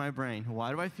in my brain?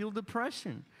 Why do I feel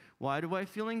depression? Why do I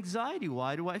feel anxiety?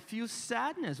 Why do I feel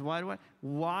sadness? Why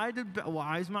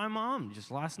is my mom,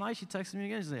 just last night she texted me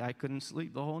again, she's like, I couldn't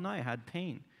sleep the whole night, I had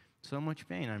pain, so much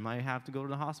pain, I might have to go to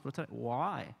the hospital today.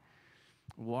 Why?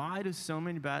 Why do so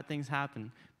many bad things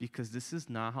happen? Because this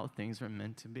is not how things are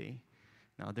meant to be.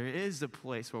 Now, there is a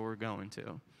place where we're going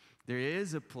to. There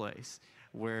is a place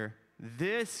where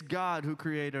this God who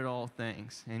created all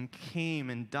things and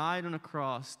came and died on a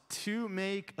cross to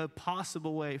make a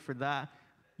possible way for that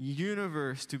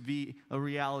universe to be a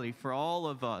reality for all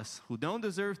of us who don't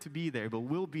deserve to be there but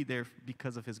will be there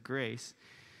because of his grace,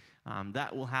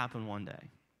 that will happen one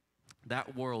day.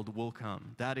 That world will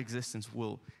come. That existence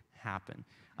will happen.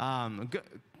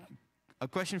 A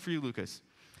question for you, Lucas.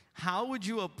 How would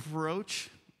you approach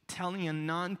telling a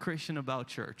non-Christian about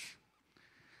church?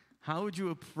 How would you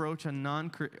approach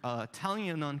telling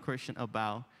a non-Christian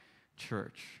about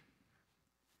church?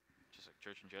 Just like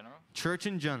church in general? Church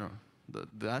in general.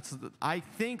 I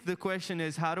think the question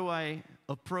is, how do I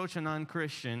approach a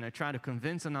non-Christian? I try to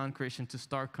convince a non-Christian to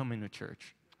start coming to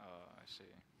church. Oh, I see.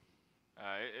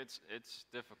 It's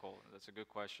difficult. That's a good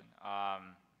question. I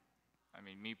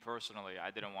mean, me personally,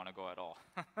 I didn't want to go at all,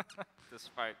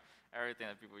 despite everything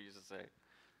that people used to say.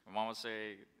 My mom would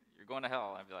say, "You're going to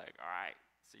hell." I'd be like, "All right,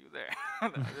 see you there."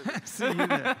 See you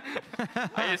there.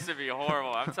 I used to be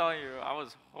horrible. I'm telling you, I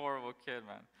was a horrible kid,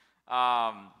 man.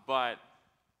 But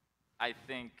I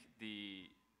think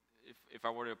if I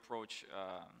were to approach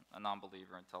a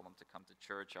non-believer and tell them to come to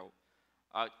church,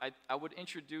 I would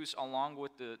introduce, along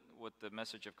with the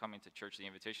message of coming to church, the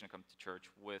invitation to come to church,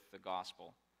 with the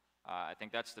gospel. I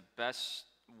think that's the best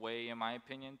way, in my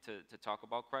opinion, to talk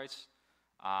about Christ,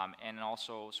 and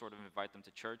also sort of invite them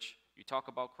to church. You talk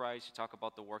about Christ, you talk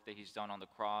about the work that he's done on the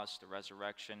cross, the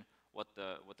resurrection, what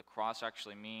the cross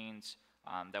actually means,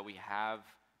 that we have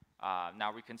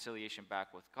now reconciliation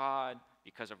back with God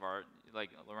because of our, like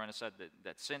Lorena said,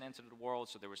 that sin entered the world,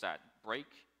 so there was that break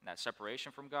and that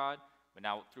separation from God. But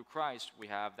now through Christ, we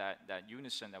have that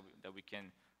unison that we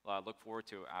can look forward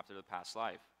to after the past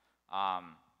life.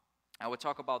 I would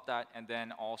talk about that, and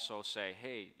then also say,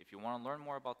 hey, if you want to learn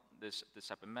more about this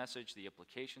type of message, the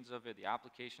implications of it, the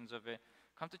applications of it,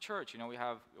 come to church. You know, we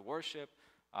have worship.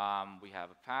 We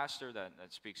have a pastor that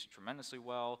speaks tremendously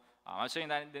well. I'm saying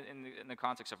that in the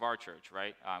context of our church,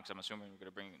 right? Because I'm assuming we're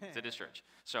going to bring it to this church.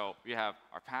 So we have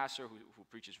our pastor who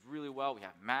preaches really well. We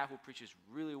have Matt who preaches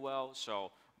really well.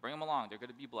 So bring them along. They're going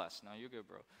to be blessed. No, you're good,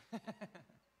 bro.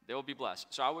 They will be blessed.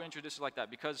 So I would introduce it like that,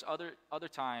 because other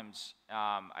times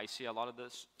I see a lot of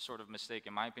this sort of mistake.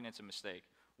 In my opinion, it's a mistake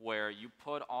where you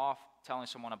put off telling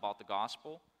someone about the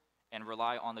gospel and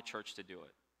rely on the church to do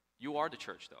it. You are the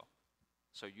church, though.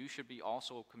 So you should be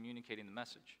also communicating the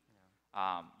message.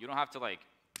 Yeah. You don't have to like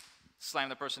slam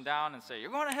the person down and say,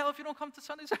 you're going to hell if you don't come to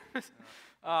Sunday service.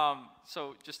 Yeah.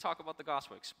 So just talk about the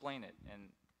gospel, explain it. And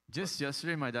just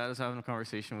yesterday, my dad was having a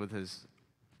conversation with his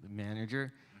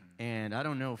manager, and I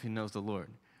don't know if he knows the Lord,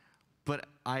 but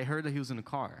I heard that he was in the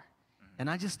car. And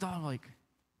I just thought, like,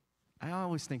 I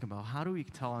always think about, how do we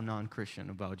tell a non-Christian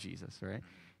about Jesus, right?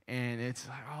 And it's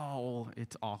like, oh,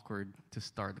 it's awkward to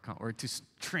start or to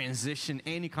transition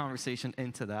any conversation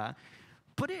into that.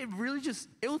 But it really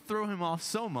it'll throw him off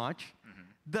so much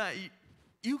that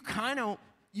you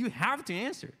have to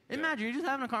answer. Yeah. Imagine you're just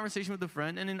having a conversation with a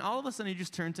friend, and then all of a sudden you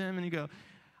just turn to him and you go,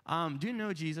 do you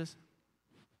know Jesus?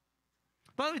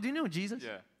 By the way, do you know Jesus?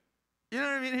 Yeah. You know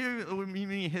what I mean? You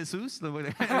mean Jesus? No,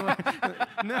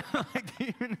 like, do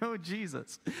you know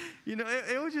Jesus? You know,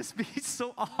 it would just be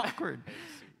so awkward.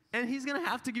 And he's going to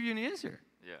have to give you an answer.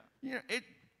 Yeah. You know,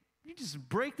 you just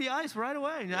break the ice right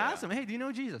away. And ask him, hey, do you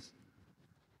know Jesus?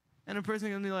 And the person's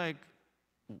going to be like,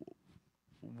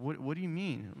 what do you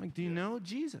mean? I'm like, do you know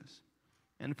Jesus?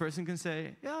 And the person can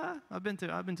say, yeah, I've been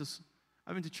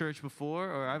to church before,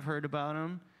 or I've heard about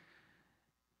him.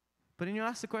 But then you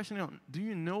ask the question, do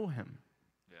you know him?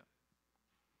 Yeah.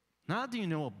 Not do you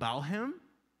know about him?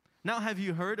 Now, have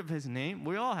you heard of his name?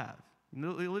 We all have.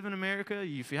 You live in America,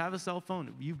 if you have a cell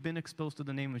phone, you've been exposed to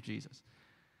the name of Jesus.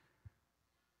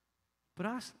 But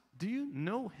ask, do you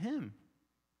know him?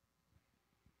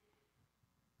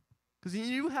 Because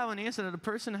you have an answer that a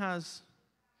person has,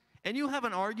 and you have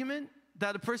an argument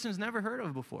that a person has never heard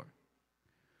of before.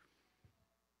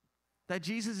 That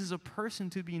Jesus is a person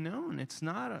to be known. It's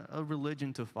not a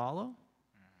religion to follow.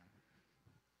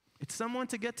 It's someone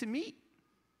to get to meet.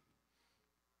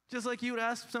 Just like you would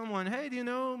ask someone, hey, do you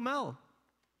know Mel?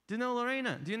 Do you know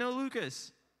Lorena? Do you know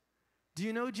Lucas? Do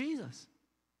you know Jesus?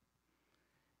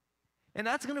 And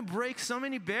that's going to break so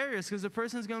many barriers, because the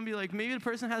person's going to be like, maybe the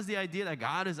person has the idea that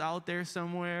God is out there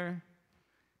somewhere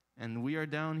and we are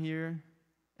down here.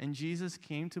 And Jesus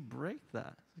came to break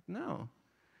that. Like, no,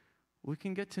 we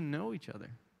can get to know each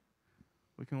other.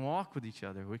 We can walk with each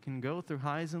other. We can go through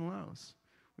highs and lows.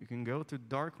 We can go through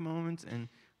dark moments and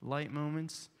light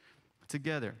moments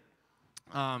together.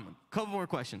 Couple more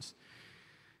questions.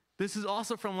 This is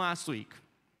also from last week.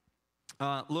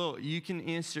 Lo, you can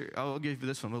answer. I'll give you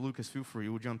this one. But Lucas, feel free.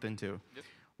 We'll jump into. Yep.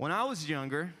 When I was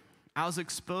younger, I was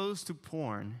exposed to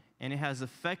porn, and it has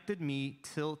affected me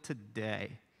till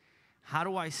today. How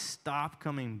do I stop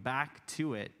coming back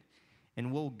to it,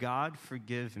 and will God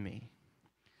forgive me?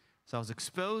 So I was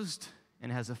exposed,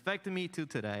 and it has affected me till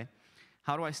today.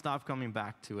 How do I stop coming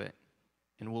back to it,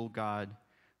 and will God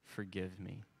forgive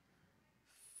me?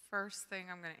 First thing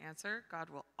I'm going to answer, God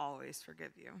will always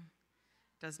forgive you.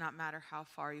 It does not matter how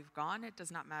far you've gone. It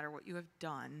does not matter what you have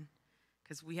done,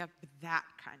 because we have that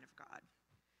kind of God,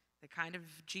 the kind of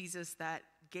Jesus that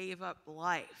gave up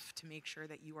life to make sure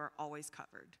that you are always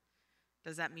covered.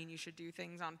 Does that mean you should do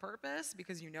things on purpose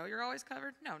because you know you're always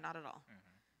covered? No, not at all.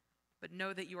 Mm-hmm. But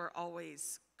know that you are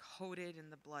always coated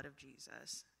in the blood of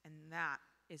Jesus, and that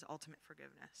is ultimate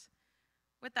forgiveness.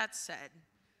 With that said,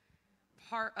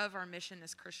 part of our mission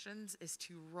as Christians is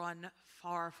to run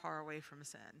far, far away from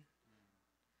sin.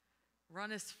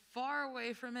 Run as far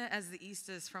away from it as the east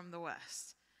is from the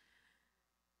west.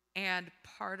 And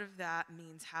part of that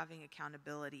means having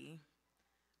accountability,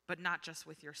 but not just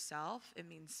with yourself. It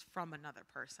means from another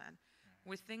person.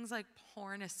 With things like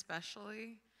porn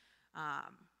especially,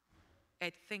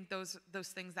 I think those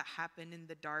things that happen in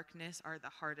the darkness are the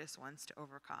hardest ones to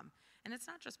overcome. And it's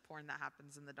not just porn that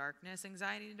happens in the darkness.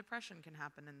 Anxiety and depression can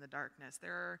happen in the darkness.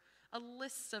 There are a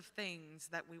list of things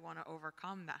that we want to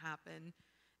overcome that happen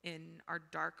in our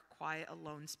dark, quiet,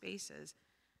 alone spaces.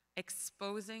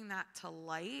 Exposing that to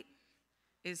light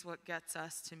is what gets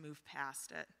us to move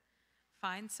past it.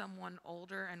 Find someone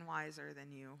older and wiser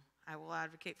than you. I will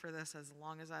advocate for this as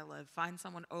long as I live. Find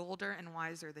someone older and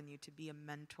wiser than you to be a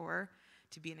mentor,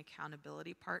 to be an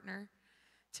accountability partner,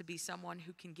 to be someone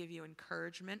who can give you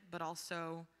encouragement, but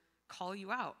also call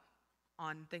you out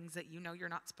on things that you know you're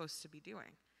not supposed to be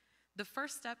doing. The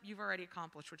first step you've already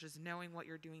accomplished, which is knowing what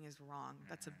you're doing is wrong.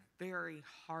 That's a very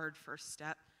hard first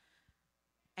step,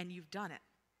 and you've done it.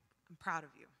 I'm proud of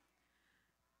you.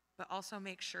 But also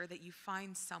make sure that you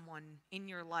find someone in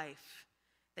your life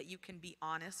that you can be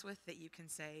honest with, that you can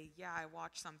say, yeah, I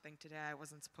watched something today I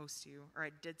wasn't supposed to, or I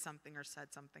did something or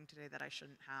said something today that I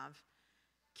shouldn't have.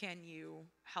 Can you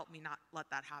help me not let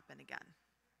that happen again?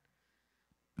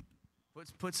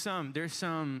 There's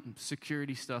some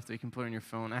security stuff that you can put on your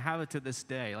phone. I have it to this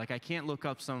day. Like, I can't look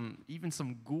up even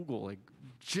some Google. Like,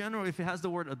 generally, if it has the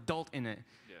word adult in it,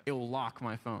 it will lock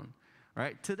my phone,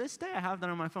 right? To this day, I have that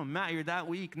on my phone. Matt, you're that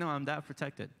weak. No, I'm that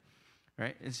protected,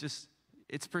 right?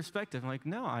 It's perspective. I'm like,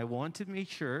 no, I want to make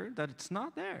sure that it's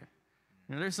not there.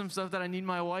 You know, there's some stuff that I need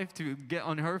my wife to get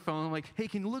on her phone. I'm like, hey,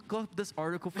 can you look up this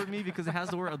article for me because it has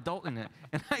the word adult in it,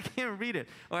 and I can't read it,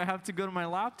 or I have to go to my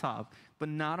laptop, but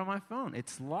not on my phone.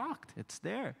 It's locked. It's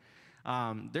there.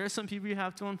 There are some people you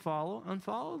have to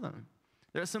unfollow them.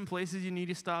 There are some places you need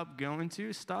to stop going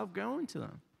to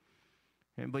them.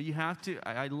 Okay, but you have to,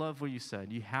 I love what you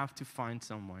said. You have to find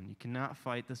someone. You cannot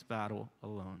fight this battle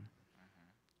alone.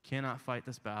 Cannot fight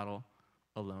this battle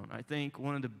alone. I think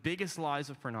one of the biggest lies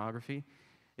of pornography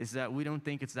is that we don't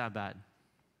think it's that bad.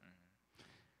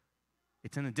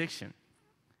 It's an addiction.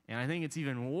 And I think it's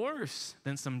even worse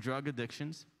than some drug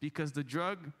addictions, because the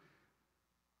drug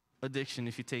addiction,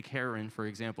 if you take heroin, for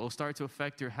example, will start to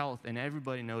affect your health, and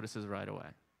everybody notices right away.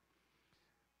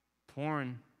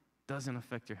 Porn doesn't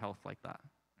affect your health like that.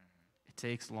 It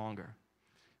takes longer.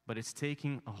 But it's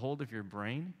taking a hold of your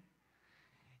brain,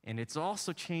 and it's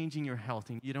also changing your health,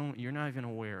 and you're not even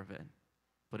aware of it,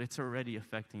 but it's already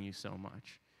affecting you so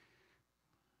much.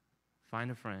 Find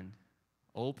a friend.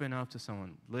 Open up to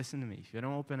someone. Listen to me. If you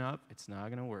don't open up, it's not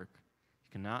going to work.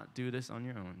 You cannot do this on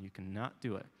your own. You cannot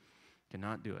do it. You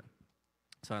cannot do it.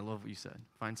 So I love what you said.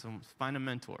 Find a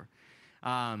mentor.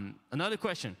 Another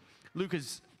question.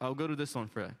 Lucas, I'll go to this one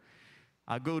for you.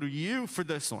 I'll go to you for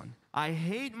this one. I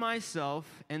hate myself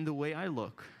and the way I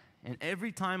look. And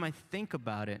every time I think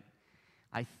about it,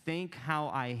 I think how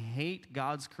I hate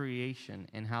God's creation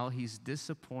and how He's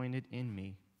disappointed in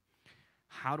me.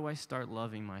 How do I start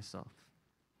loving myself?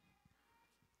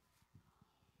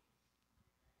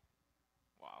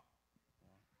 Wow.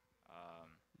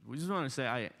 We just want to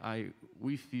say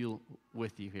we feel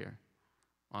with you here,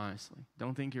 honestly.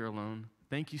 Don't think you're alone.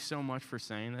 Thank you so much for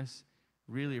saying this.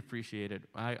 Really appreciate it.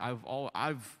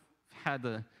 I've had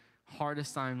the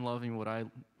hardest time loving what I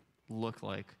look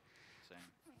like. Same.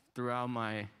 Throughout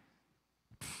my,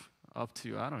 up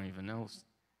to, I don't even know,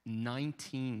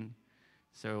 19.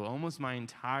 So almost my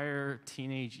entire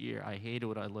teenage year, I hated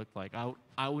what I looked like.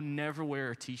 I would never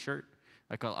wear a T-shirt,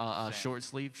 like a short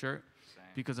sleeve shirt,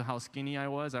 because of how skinny I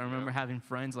was. I remember having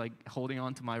friends like holding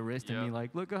onto my wrist and me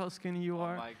like, look at how skinny you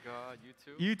are. Oh my God, you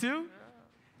too? You too? Yeah.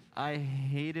 I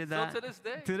hated that. Still to this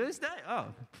day. To this day? Oh,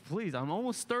 please, I'm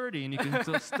almost 30 and you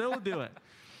can still do it.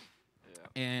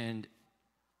 Yeah. And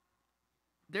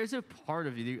there's a part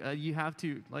of you, you have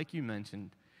to, like you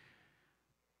mentioned,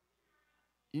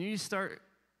 you need to start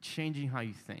changing how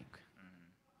you think,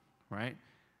 right?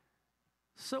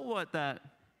 So what that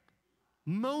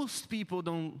most people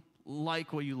don't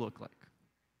like what you look like.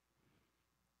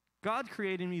 God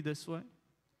created me this way,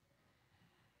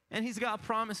 and he's got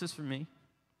promises for me.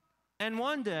 And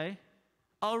one day,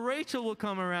 a Rachel will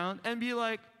come around and be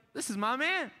like, this is my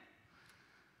man.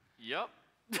 Yep.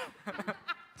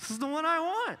 This is the one I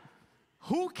want.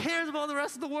 Who cares about the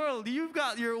rest of the world? You've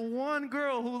got your one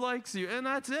girl who likes you, and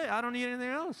that's it. I don't need anything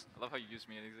else. I love how you use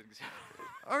me as an example.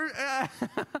 Or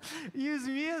use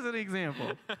me as an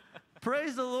example.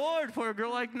 Praise the Lord for a girl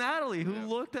like Natalie who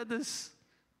looked at this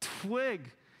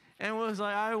twig and was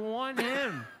like, I want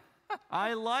him.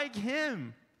 I like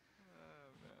him.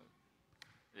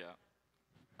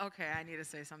 Yeah. Okay, I need to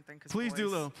say something. Please do,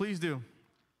 though. Please do.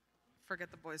 Forget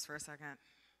the boys for a second.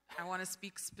 I want to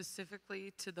speak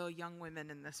specifically to the young women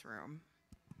in this room.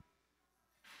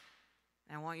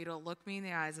 And I want you to look me in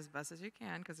the eyes as best as you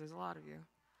can, because there's a lot of you.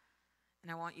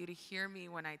 And I want you to hear me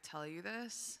when I tell you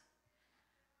this.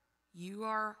 You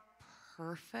are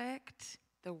perfect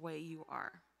the way you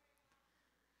are.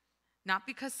 Not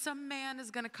because some man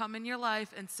is going to come in your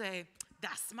life and say,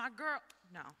 that's my girl.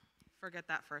 No, forget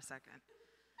that for a second.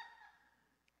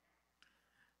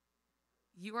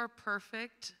 You are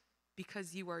perfect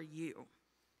because you are you.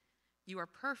 You are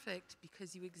perfect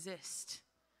because you exist.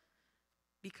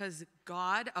 Because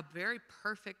God, a very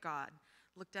perfect God,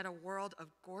 looked at a world of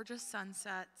gorgeous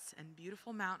sunsets and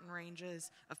beautiful mountain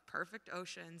ranges, of perfect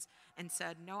oceans, and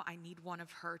said, no, I need one of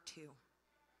her too.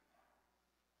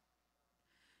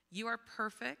 You are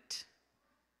perfect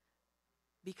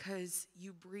because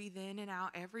you breathe in and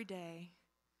out every day,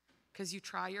 because you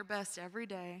try your best every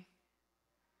day,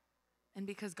 and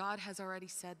because God has already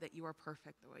said that you are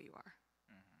perfect the way you are.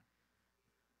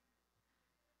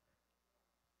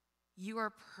 You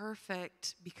are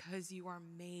perfect because you are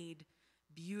made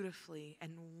beautifully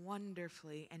and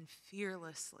wonderfully and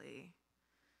fearlessly.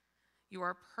 You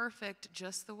are perfect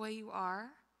just the way you are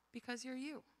because you're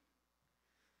you.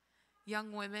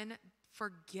 Young women,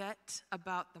 forget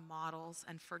about the models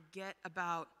and forget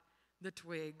about the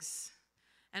twigs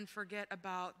and forget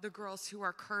about the girls who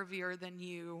are curvier than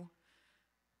you.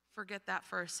 Forget that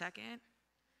for a second.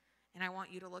 And I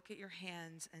want you to look at your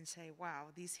hands and say, wow,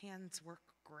 these hands work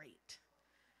great.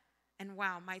 And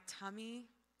wow, my tummy,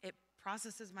 it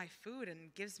processes my food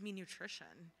and gives me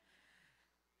nutrition.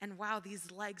 And wow,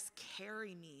 these legs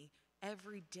carry me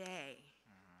every day.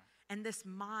 And this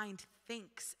mind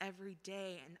thinks every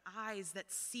day, and eyes that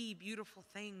see beautiful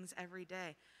things every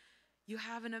day. You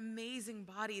have an amazing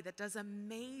body that does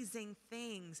amazing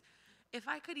things. If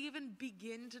I could even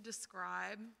begin to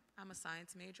describe, I'm a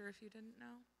science major if you didn't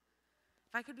know.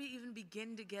 If I could even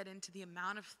begin to get into the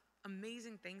amount of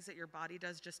amazing things that your body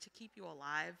does just to keep you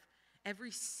alive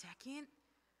every second,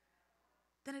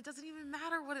 then it doesn't even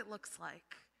matter what it looks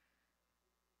like.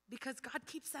 Because God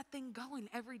keeps that thing going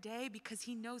every day because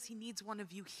he knows he needs one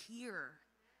of you here.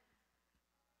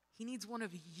 He needs one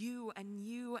of you and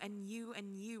you and you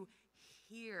and you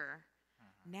here,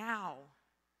 now.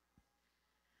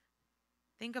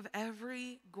 Think of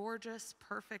every gorgeous,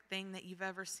 perfect thing that you've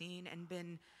ever seen and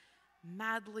been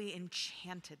madly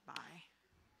enchanted by.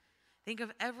 Think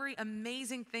of every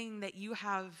amazing thing that you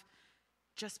have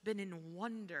just been in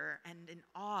wonder and in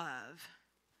awe of.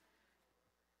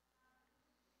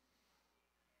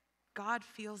 God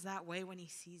feels that way when he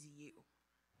sees you.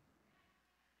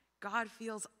 God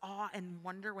feels awe and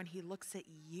wonder when he looks at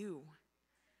you.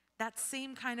 That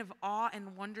same kind of awe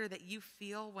and wonder that you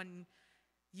feel when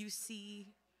you see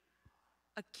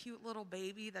a cute little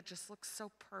baby that just looks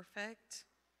so perfect,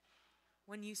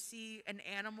 when you see an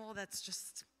animal that's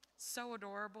just so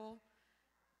adorable,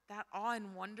 that awe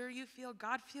and wonder you feel,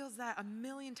 God feels that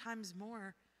 1,000,000 times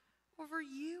more over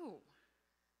you.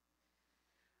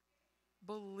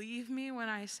 Believe me when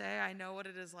I say I know what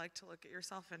it is like to look at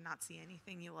yourself and not see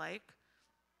anything you like.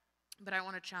 But I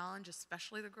want to challenge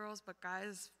especially the girls, but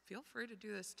guys, feel free to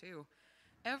do this too.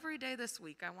 Every day this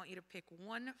week, I want you to pick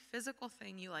one physical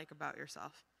thing you like about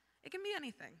yourself. It can be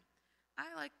anything.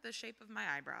 I like the shape of my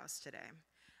eyebrows today.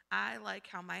 I like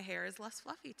how my hair is less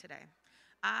fluffy today.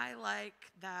 I like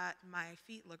that my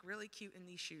feet look really cute in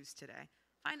these shoes today.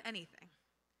 Find anything.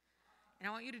 And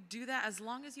I want you to do that as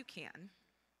long as you can.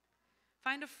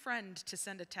 Find a friend to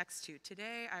send a text to.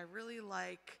 Today, I really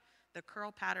like the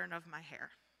curl pattern of my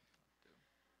hair.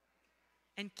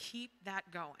 And keep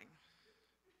that going.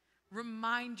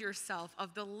 Remind yourself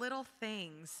of the little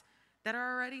things that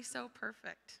are already so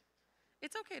perfect.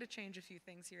 It's okay to change a few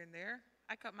things here and there.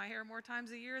 I cut my hair more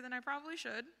times a year than I probably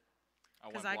should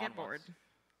because I get bored.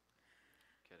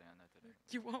 Kidding, I didn't.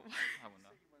 You won't? I will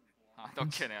not.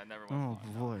 I'm kidding, I never went Oh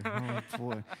blonde.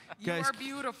 boy. You Guys, are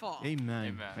beautiful. Amen.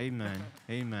 Amen. Amen.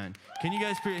 Amen. Can you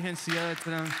guys put your hands together to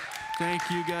them? Thank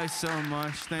you guys so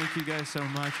much. Thank you guys so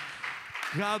much.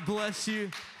 God bless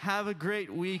you. Have a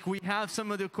great week. We have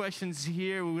some of the questions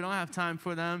here. We don't have time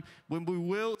for them. When we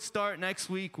will start next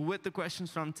week with the questions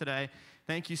from today.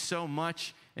 Thank you so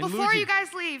much. And Before Luigi, you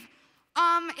guys leave,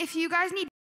 if you guys need